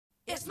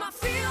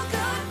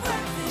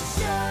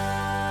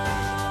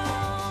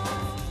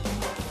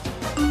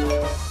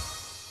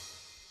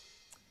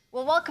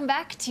welcome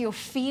back to your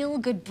Feel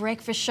Good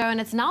Breakfast Show,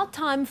 and it's now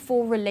time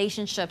for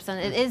relationships, and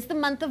it is the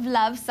month of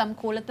love. Some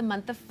call it the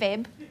month of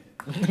Feb.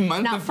 The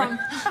month of Feb?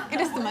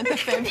 It is the month of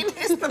Feb. It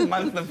is the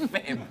month of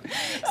Feb.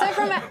 So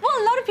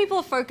a lot of people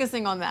are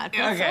focusing on that.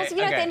 But Okay, also,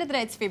 at the end of the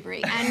day, it's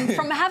February. And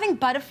from having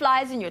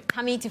butterflies in your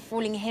tummy to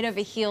falling head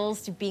over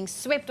heels to being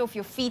swept off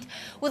your feet,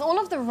 with all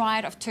of the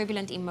riot of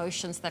turbulent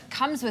emotions that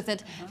comes with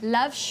it,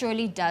 love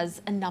surely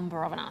does a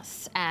number on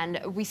us. And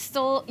we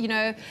still,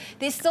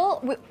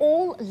 we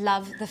all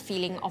love the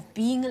feeling of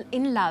being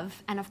in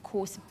love and, of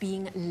course,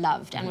 being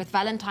loved. And with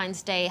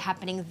Valentine's Day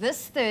happening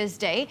this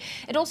Thursday,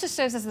 it also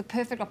serves as the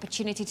perfect opportunity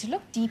to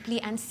look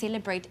deeply and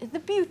celebrate the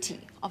beauty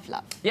of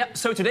love. Yep,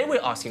 so today we're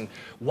asking,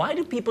 why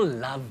do people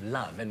love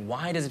love and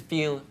why does it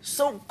feel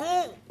so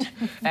good?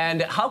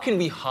 And how can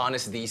we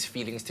harness these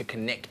feelings to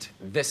connect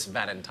this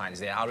Valentine's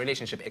Day? Our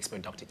relationship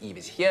expert, Dr. Eve,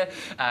 is here.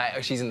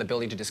 She's in the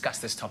building to discuss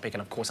this topic,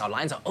 and of course our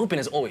lines are open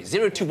as always,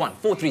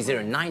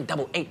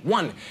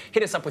 021-430-9888.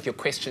 Hit us up with your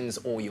questions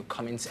or your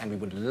comments and we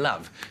would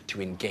love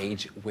to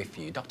engage with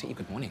you. Dr. Eve,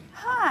 good morning.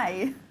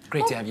 Hi.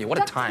 Great to have you. What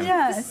a time.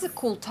 Yes. This is a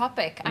cool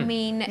topic. I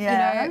mean,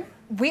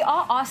 we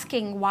are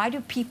asking, why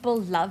do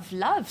people love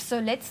love? So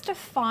let's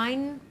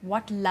define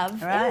what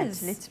love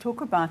is. Let's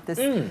talk about this,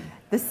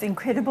 this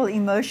incredible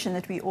emotion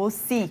that we all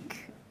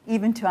seek,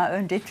 even to our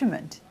own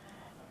detriment.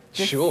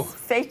 This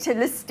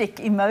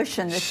fatalistic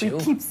emotion that we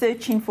keep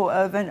searching for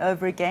over and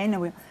over again.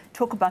 And we'll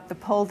talk about the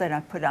poll that I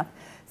put up.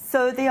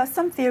 So there are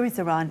some theories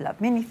around love,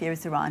 many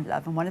theories around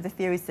love. And one of the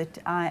theories that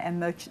I am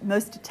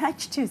most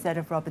attached to is that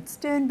of Robert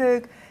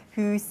Sternberg,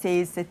 who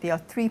says that there are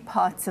three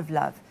parts of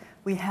love.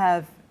 We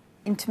have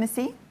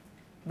intimacy,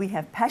 we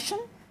have passion,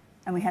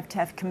 and we have to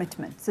have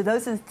commitment. So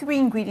those are the three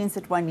ingredients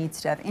that one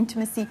needs to have.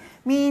 Intimacy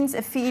means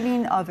a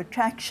feeling of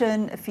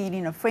attraction, a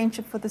feeling of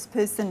friendship for this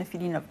person, a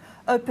feeling of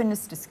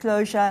openness,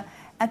 disclosure.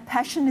 And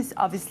passion is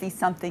obviously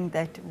something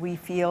that we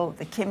feel,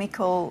 the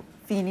chemical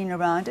feeling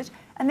around it.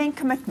 And then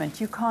commitment.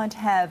 You can't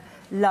have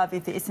love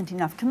if there isn't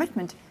enough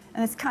commitment.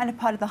 And it's kind of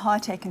part of the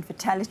heartache and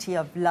fatality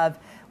of love,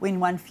 when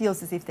one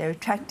feels as if they're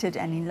attracted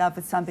and in love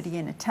with somebody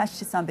and attached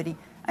to somebody,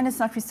 and it's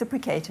not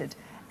reciprocated,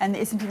 and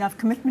there isn't enough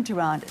commitment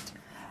around it.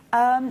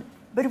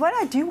 But what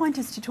I do want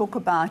us to talk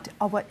about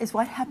is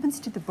what happens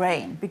to the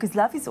brain, because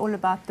love is all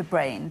about the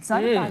brain. It's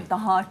not about the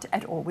heart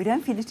at all. We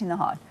don't feel it in the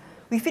heart.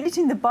 We feel it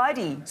in the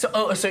body.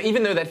 So, so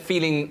even though that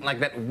feeling, like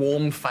that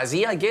warm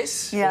fuzzy, I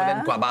guess, or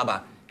that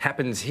guababa,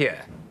 happens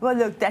here. Well,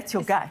 look, that's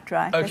your gut,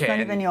 right? Okay, that's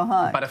not even your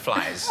heart.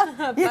 Butterflies.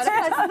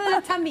 Butterflies in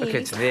the tummy. Okay,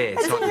 it's there,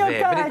 it's not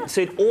there. But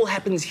so it all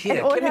happens here,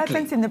 It all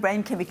happens in the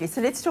brain chemically. So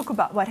let's talk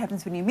about what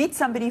happens when you meet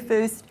somebody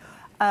first.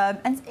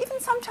 And even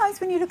sometimes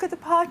when you look at the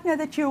partner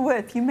that you're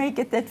with, you may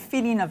get that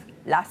feeling of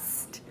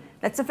lust.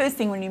 That's the first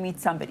thing when you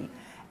meet somebody.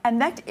 And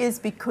that is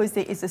because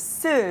there is a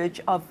surge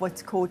of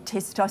what's called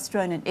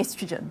testosterone and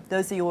estrogen.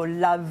 Those are your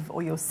love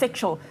or your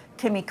sexual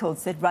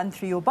chemicals that run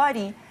through your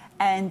body.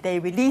 And they're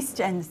released,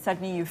 and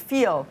suddenly you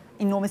feel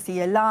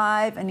enormously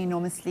alive and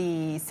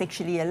enormously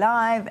sexually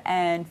alive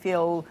and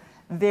feel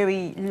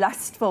very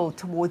lustful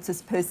towards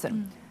this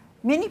person.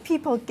 Many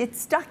people get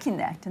stuck in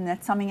that, and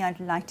that's something I'd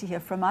like to hear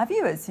from our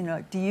viewers. You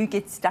know, do you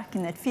get stuck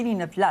in that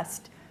feeling of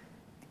lust,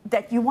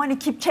 that you want to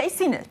keep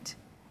chasing it,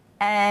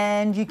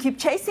 and you keep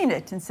chasing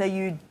it, and so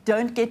you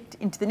don't get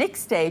into the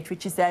next stage,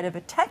 which is that of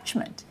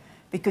attachment,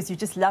 because you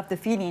just love the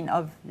feeling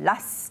of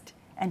lust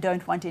and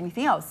don't want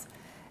anything else.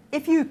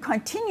 If you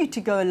continue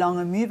to go along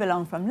and move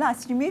along from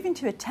lust, you move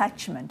into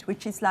attachment,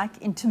 which is like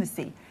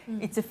intimacy.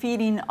 It's a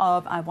feeling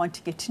of, I want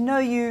to get to know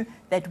you,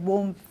 that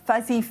warm,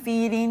 fuzzy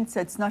feeling. So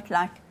it's not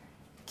like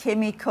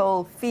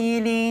chemical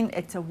feeling,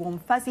 it's a warm,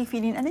 fuzzy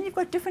feeling. And then you've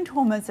got different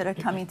hormones that are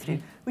coming through,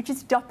 which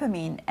is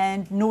dopamine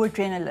and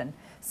noradrenaline.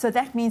 So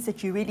that means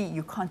that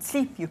you can't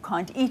sleep, you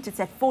can't eat. It's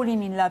that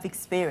falling in love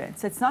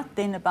experience. So it's not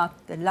then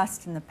about the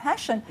lust and the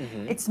passion.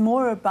 It's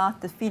more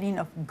about the feeling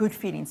of good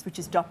feelings, which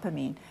is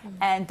dopamine,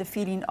 and the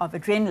feeling of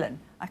adrenaline.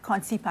 I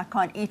can't sleep, I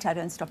can't eat, I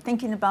don't stop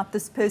thinking about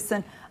this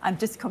person. I'm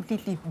just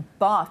completely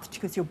bathed,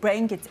 because your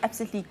brain gets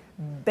absolutely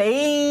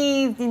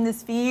bathed in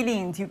this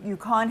feelings. You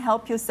can't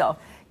help yourself.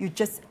 You're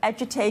just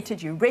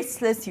agitated, you're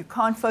restless, you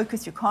can't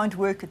focus, you can't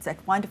work. It's that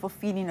wonderful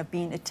feeling of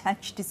being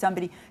attached to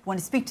somebody. You want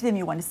to speak to them,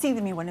 you want to see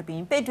them, you want to be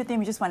in bed with them,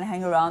 you just want to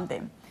hang around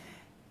them.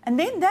 And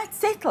then that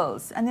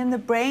settles, and then the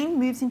brain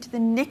moves into the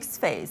next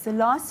phase, the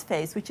last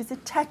phase, which is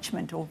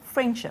attachment or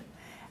friendship.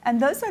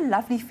 And those are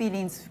lovely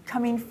feelings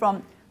coming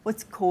from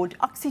what's called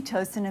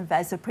oxytocin and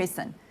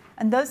vasopressin.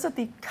 And those are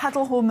the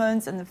cuddle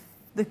hormones and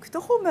the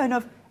hormone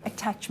of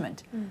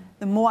attachment.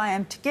 The more I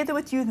am together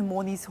with you, the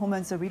more these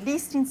hormones are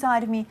released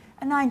inside of me,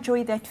 and I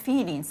enjoy that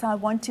feeling. So I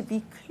want to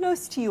be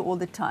close to you all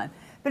the time.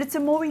 But it's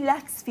a more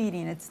relaxed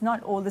feeling. It's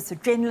not all this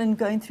adrenaline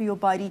going through your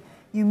body.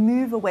 You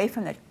move away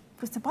from that,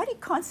 because the body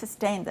can't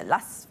sustain the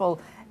lustful,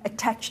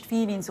 attached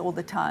feelings all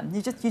the time.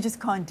 You just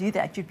can't do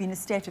that. You'd be in a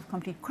state of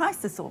complete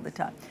crisis all the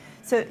time.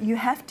 So you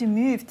have to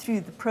move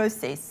through the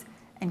process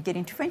and get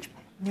into friendship.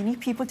 Many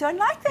people don't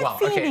like that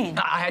feeling. Okay.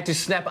 I had to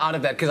snap out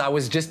of that because I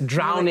was just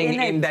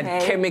drowning in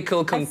that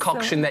chemical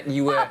concoction that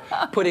you were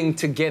putting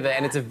together.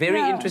 And it's a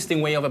very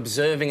interesting way of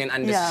observing and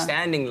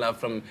understanding love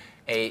from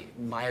a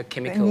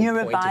biochemical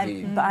point of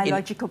view.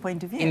 Biological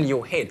point of view. In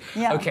your head.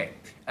 Yeah. Okay.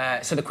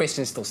 So the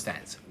question still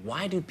stands.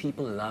 Why do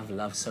people love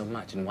love so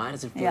much? And why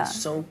does it feel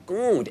so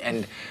good?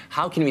 And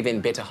how can we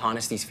then better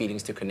harness these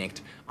feelings to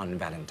connect on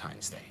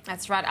Valentine's Day?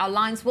 That's right. Our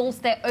lines will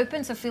stay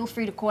open, so feel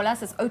free to call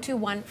us. It's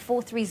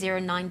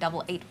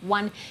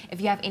 021-430-9881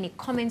 if you have any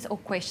comments or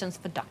questions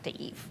for Dr.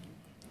 Eve.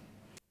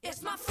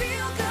 It's my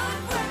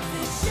feel-good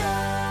breakfast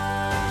show.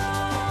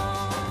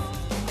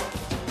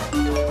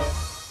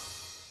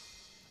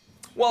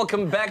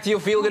 Welcome back to your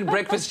Feel Good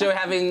Breakfast Show,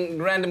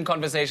 having random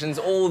conversations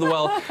all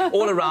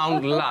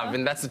around love,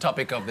 and that's the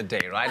topic of the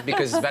day, right?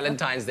 Because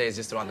Valentine's Day is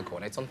just around the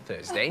corner. It's on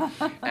Thursday,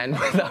 and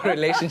with our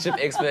relationship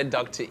expert,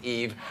 Dr.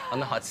 Eve, on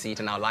the hot seat,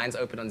 and our lines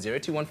open on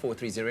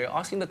 021-430,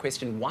 asking the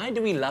question: why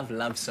do we love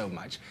love so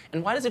much,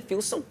 and why does it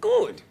feel so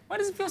good? Why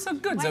does it feel so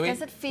good, Zoe? Why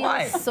does it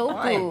feel so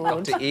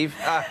good? Dr. Eve.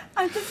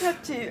 I just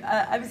have to.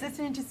 I was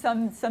listening to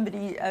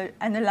somebody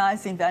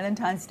analysing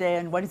Valentine's Day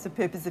and what is the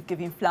purpose of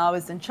giving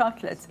flowers and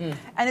chocolates,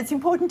 and it's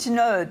important to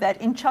know that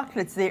in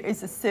chocolates there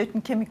is a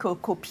certain chemical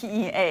called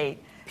PEA.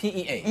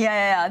 PEA?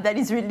 Yeah, that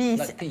is released.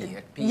 Like PEA.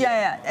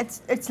 Yeah,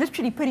 it's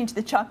literally put into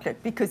the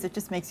chocolate because it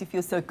just makes you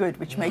feel so good,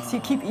 which makes you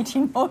keep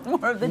eating more and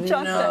more of the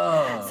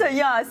chocolate. So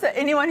so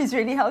anyone who's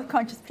really health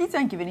conscious, please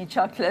don't give any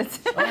chocolates.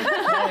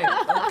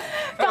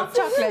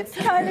 Chocolates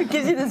kind of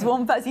gives you this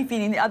warm, fuzzy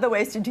feeling. The other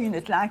ways to do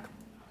it, like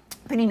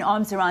putting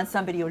arms around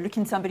somebody or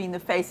looking somebody in the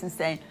face and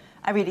saying,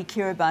 I really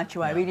care about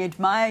you, I really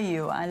admire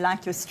you, I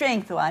like your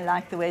strength, or I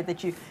like the way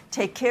that you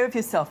take care of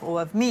yourself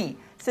or of me.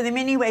 So there are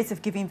many ways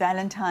of giving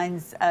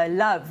Valentine's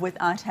love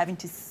without having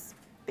to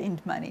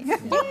spend money. We're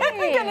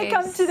going to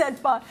come to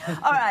that part.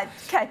 All right,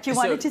 Kat, you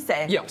wanted to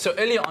say? Yeah, so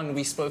earlier on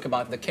we spoke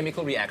about the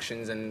chemical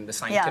reactions and the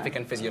scientific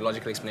and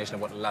physiological explanation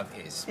of what love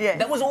is. Yes.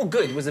 That was all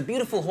good. It was a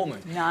beautiful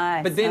hormone.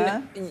 Nice. But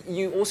then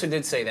you also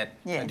did say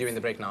that during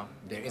the break now,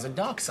 there is a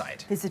dark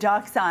side. There's a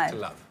dark side to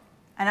love.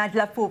 And I'd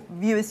love for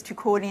viewers to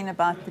call in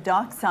about the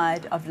dark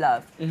side of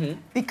love.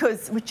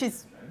 Because,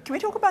 can we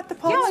talk about the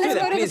poll? Yeah, let's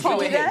go to the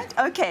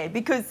poll. Okay,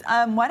 because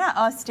what I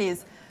asked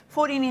is,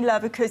 falling in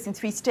love occurs in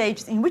 3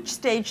 stages. In which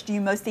stage do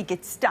you mostly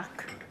get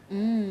stuck?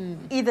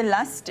 Either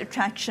lust,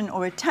 attraction,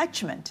 or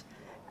attachment.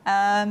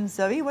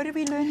 Zoe, what did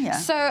we learn here?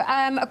 So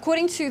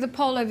according to the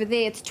poll over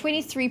there, it's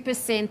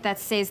 23% that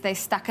says they're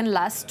stuck in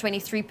lust,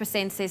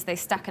 23% says they're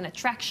stuck in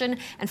attraction,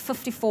 and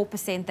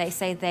 54% they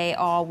say they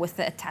are with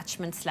the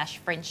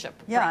attachment/friendship.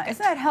 Yeah,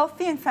 isn't that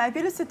healthy and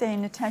fabulous that they're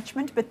in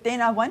attachment? But then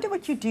I wonder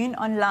what you're doing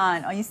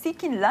online. Are you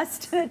seeking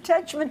lust and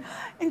attachment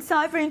in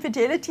cyber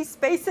infidelity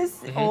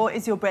spaces, or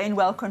is your brain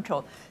well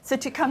controlled? So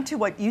to come to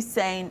what you're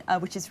saying,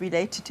 which is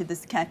related to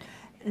this, Kat,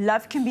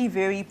 love can be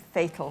very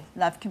fatal.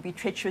 Love can be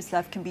treacherous.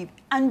 Love can be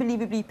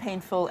unbelievably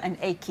painful and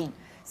aching.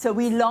 So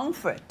we long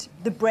for it.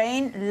 The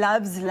brain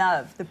loves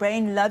love. The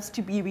brain loves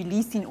to be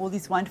releasing all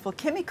these wonderful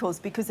chemicals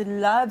because it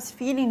loves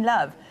feeling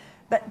love.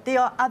 But there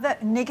are other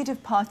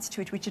negative parts to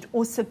it which it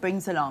also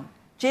brings along.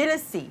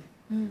 Jealousy.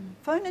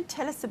 Phone and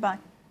tell us about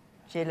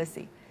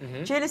jealousy.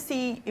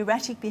 Jealousy,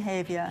 erratic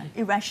behavior,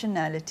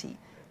 irrationality,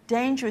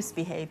 dangerous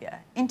behavior,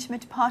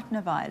 intimate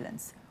partner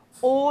violence,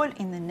 all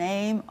in the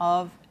name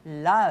of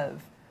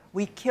love.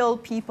 We kill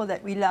people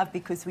that we love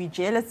because we're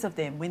jealous of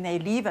them. When they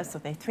leave us or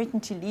they threaten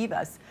to leave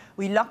us,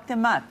 we lock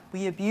them up,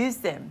 we abuse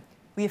them,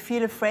 we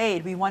feel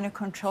afraid, we want to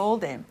control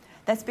them.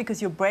 That's because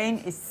your brain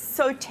is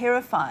so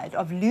terrified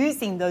of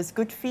losing those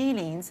good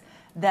feelings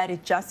that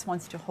it just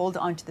wants to hold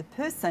on to the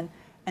person,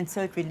 and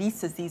so it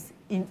releases these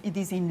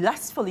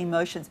lustful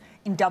emotions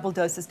in double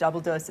doses.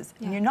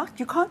 And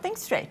you can't think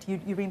straight,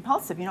 you're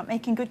impulsive, you're not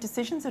making good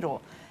decisions at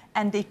all.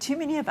 And there are too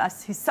many of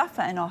us who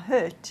suffer and are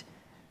hurt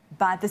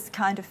by this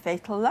kind of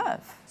fatal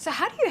love. So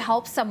how do you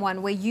help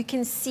someone where you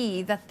can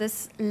see that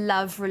this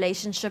love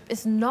relationship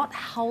is not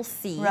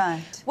healthy?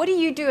 Right. What do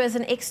you do as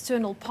an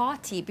external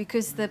party?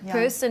 Because the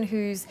person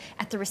who's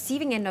at the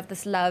receiving end of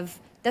this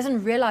love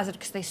doesn't realize it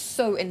because they're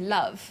so in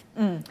love.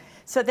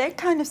 So they're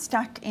kind of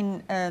stuck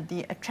in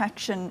the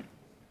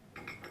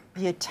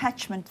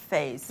attachment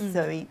phase,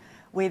 Zoe,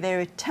 where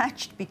they're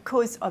attached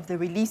because of the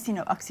releasing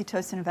of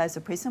oxytocin and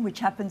vasopressin, which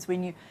happens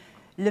when you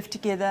live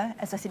together.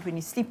 As I said, when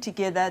you sleep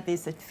together,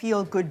 there's a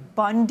feel-good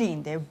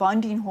bonding. They're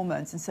bonding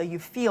hormones, and so you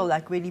feel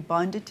like really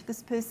bonded to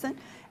this person,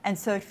 and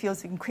so it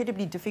feels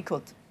incredibly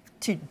difficult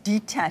to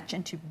detach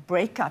and to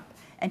break up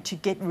and to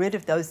get rid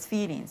of those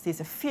feelings.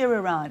 There's a fear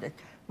around it,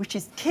 which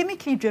is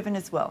chemically driven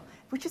as well,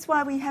 which is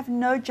why we have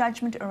no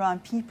judgment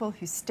around people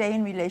who stay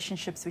in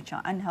relationships which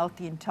are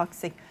unhealthy and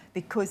toxic,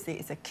 because there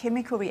is a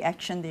chemical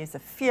reaction, there's a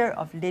fear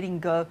of letting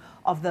go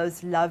of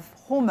those love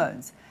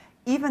hormones,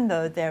 even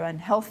though they're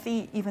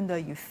unhealthy, even though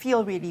you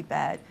feel really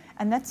bad.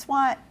 And that's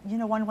why,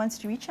 one wants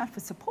to reach out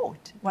for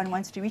support. One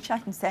wants to reach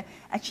out and say,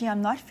 actually,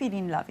 I'm not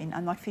feeling loving,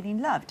 I'm not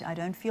feeling loved, I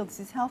don't feel this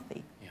is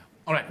healthy. Yeah.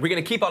 All right, we're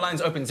going to keep our lines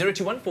open,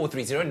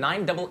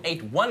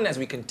 021-430-9881, as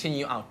we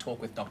continue our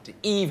talk with Dr.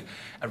 Eve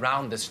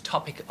around this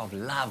topic of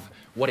love,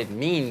 what it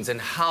means,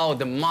 and how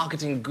the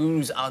marketing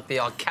gurus out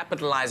there are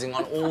capitalizing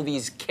on all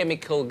these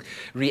chemical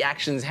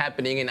reactions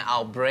happening in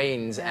our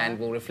brains, and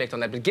we'll reflect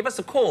on that. But give us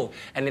a call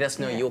and let us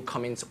know your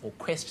comments or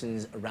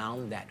questions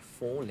around that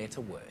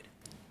four-letter word.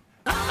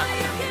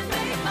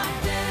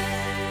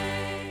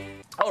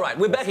 All right,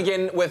 we're back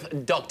again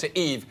with Dr.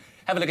 Eve.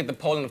 Have a look at the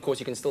poll, and of course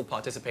you can still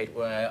participate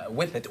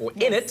with it or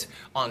in it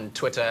on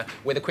Twitter,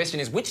 where the question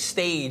is, which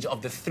stage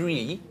of the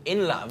three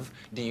in love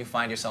do you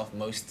find yourself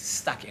most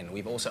stuck in?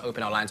 We've also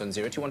opened our lines on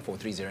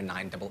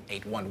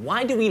 021-430-9881.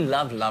 Why do we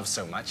love love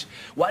so much?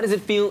 Why does it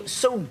feel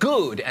so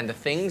good? And the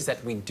things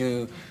that we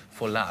do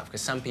for love.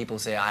 Because some people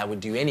say, I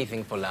would do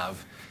anything for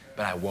love,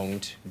 but I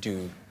won't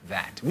do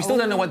that. We still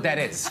don't know what that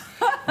is.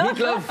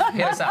 Meatloaf,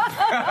 hit us up.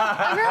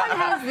 Everyone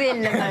has their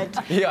limit.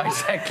 Yeah,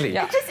 exactly.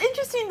 It's just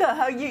interesting, though,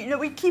 how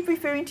we keep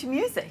referring to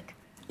music.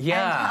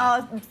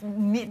 Yeah. And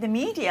how the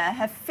media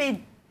have fed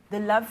the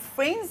love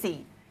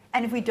frenzy.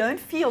 And if we don't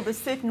feel the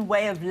certain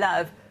way of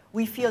love,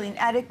 we feel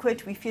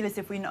inadequate, we feel as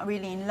if we're not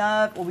really in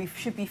love, or we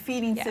should be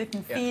feeling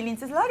certain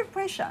feelings. There's a lot of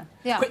pressure.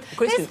 Yeah.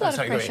 Question. There's a lot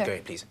Sorry, of pressure. go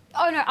ahead, please.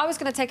 Oh, no, I was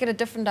going to take it a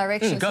different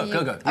direction. Go. You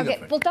Okay, go for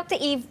it. well, Dr.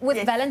 Eve,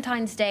 with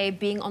Valentine's Day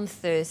being on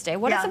Thursday,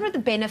 what are some of the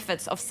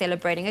benefits of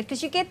celebrating it?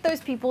 Because you get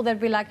those people that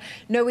be like,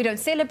 no, we don't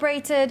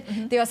celebrate it.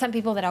 There are some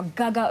people that are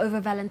gaga over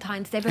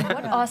Valentine's Day, but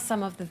what are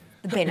some of the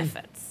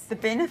benefits? The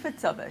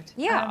benefits of it?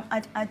 Yeah.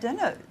 I don't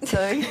know. So,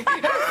 Are there any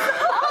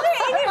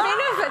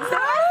benefits? There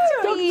has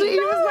to be. He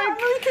was like,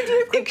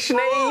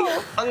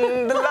 Ixnay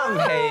on the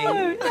love hay.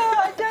 No,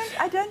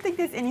 I don't think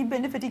there's any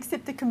benefit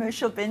except the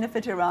commercial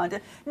benefit around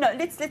it. No,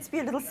 let's be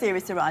a little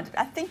serious around it.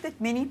 I think that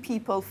many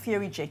people fear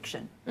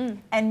rejection,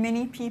 and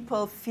many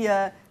people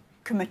fear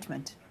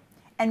commitment,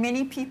 and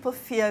many people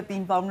fear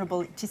being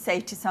vulnerable to say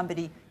to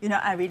somebody, you know,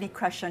 I really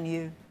crush on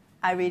you,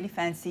 I really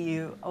fancy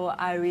you, or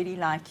I really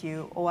like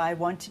you, or I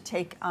want to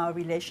take our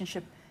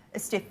relationship a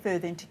step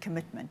further into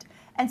commitment.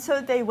 And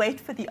so they wait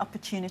for the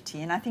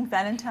opportunity. And I think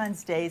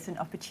Valentine's Day is an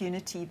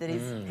opportunity that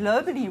is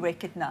globally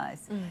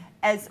recognized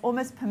as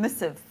almost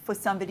permissive for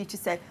somebody to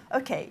say,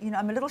 okay, you know,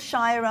 I'm a little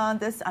shy around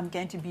this. I'm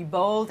going to be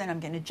bold and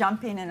I'm going to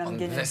jump in and I'm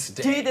going to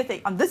do the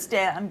thing. On this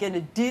day, I'm going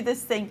to do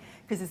this thing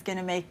because it's going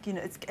to make, you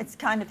know, it's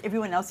kind of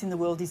everyone else in the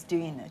world is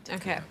doing it.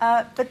 Okay.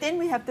 But then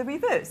we have the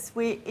reverse,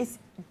 where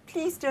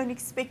please don't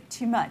expect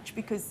too much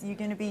because you're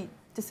going to be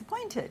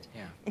disappointed.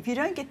 Yeah. If you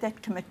don't get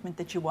that commitment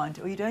that you want,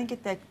 or you don't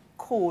get that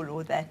call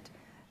or that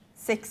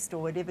sext or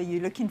whatever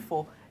you're looking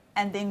for,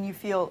 and then you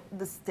feel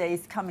this day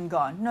is come and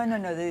gone. No,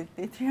 there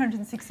are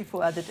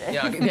 364 other days.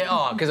 Yeah, there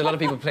are, because a lot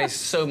of people place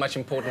so much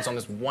importance on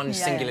this one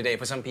singular day.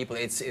 For some people,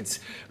 it's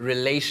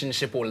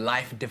relationship or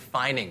life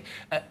defining.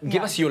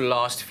 Give us your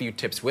last few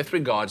tips with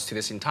regards to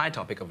this entire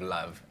topic of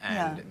love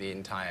and the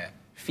entire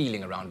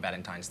feeling around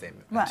Valentine's Day.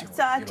 Right,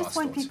 so I just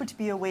want people to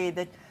be aware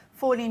that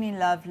falling in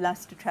love,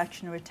 lust,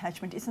 attraction or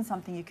attachment isn't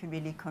something you can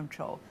really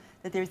control.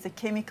 That there's a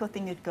chemical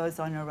thing that goes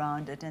on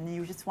around it, and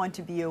you just want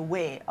to be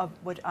aware of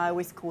what I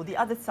always call the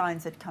other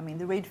signs that come in,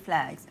 the red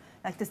flags,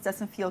 like this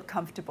doesn't feel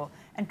comfortable,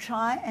 and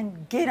try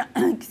and get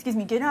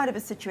out of a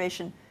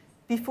situation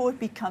before it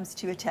becomes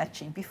too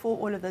attaching, before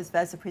all of those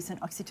vasopressin,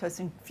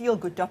 oxytocin,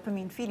 feel-good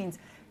dopamine feelings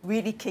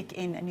really kick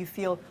in and you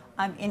feel,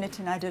 I'm in it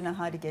and I don't know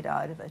how to get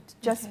out of it.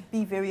 Just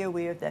be very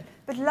aware of that.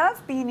 But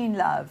love being in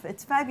love,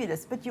 it's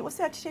fabulous, but you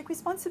also have to take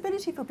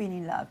responsibility for being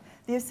in love.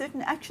 There are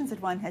certain actions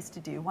that one has to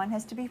do. One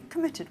has to be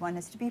committed, one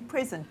has to be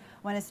present,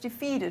 one has to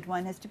feed it,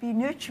 one has to be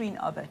nurturing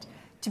of it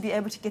to be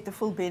able to get the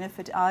full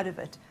benefit out of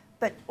it.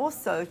 But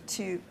also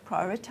to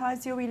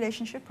prioritize your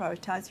relationship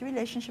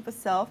with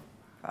self,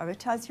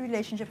 prioritize your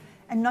relationship,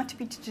 and not to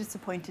be too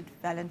disappointed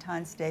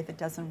Valentine's Day if it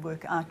doesn't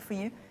work out for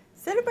you.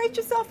 Celebrate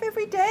yourself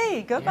every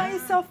day. Go buy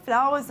yourself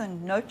flowers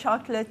and no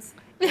chocolates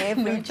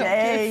every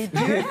day.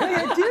 Do it for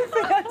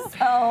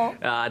yourself.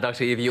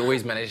 Dr. Eve, you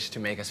always manage to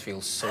make us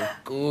feel so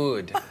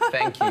good.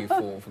 Thank you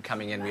for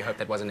coming in. We hope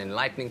that was an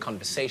enlightening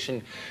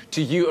conversation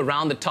to you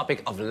around the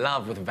topic of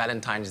love with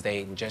Valentine's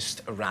Day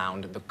just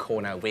around the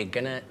corner. We're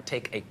going to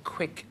take a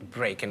quick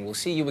break and we'll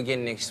see you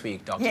again next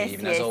week, Dr. Eve.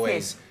 And as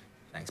always,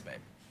 thanks, babe.